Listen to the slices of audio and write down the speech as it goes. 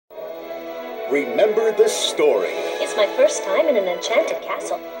Remember the story. It's my first time in an enchanted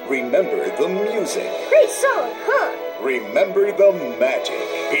castle. Remember the music. Great song, huh? Remember the magic.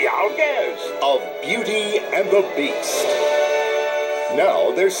 Be our guest. Of Beauty and the Beast.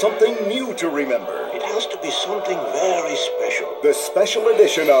 Now there's something new to remember. It has to be something very special. The special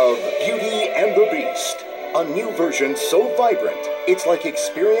edition of Beauty and the Beast. A new version so vibrant, it's like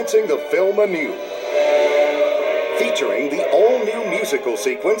experiencing the film anew. Featuring the all-new musical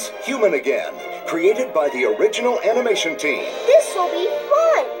sequence, Human Again, created by the original animation team. This will be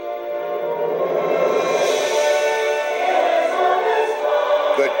fun!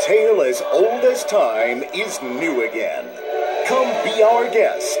 The tale as old as time is new again. Come be our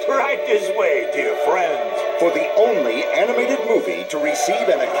guest. Right this way, dear friends. For the only animated movie to receive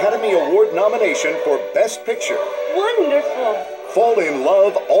an Academy Award nomination for Best Picture. Wonderful! Fall in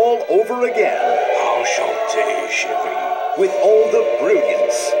love all over again. Enchanté, chérie. With all the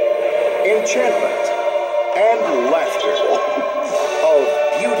brilliance, enchantment, and laughter of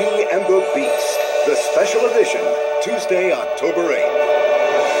Beauty and the Beast. The special edition, Tuesday, October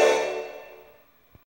 8th.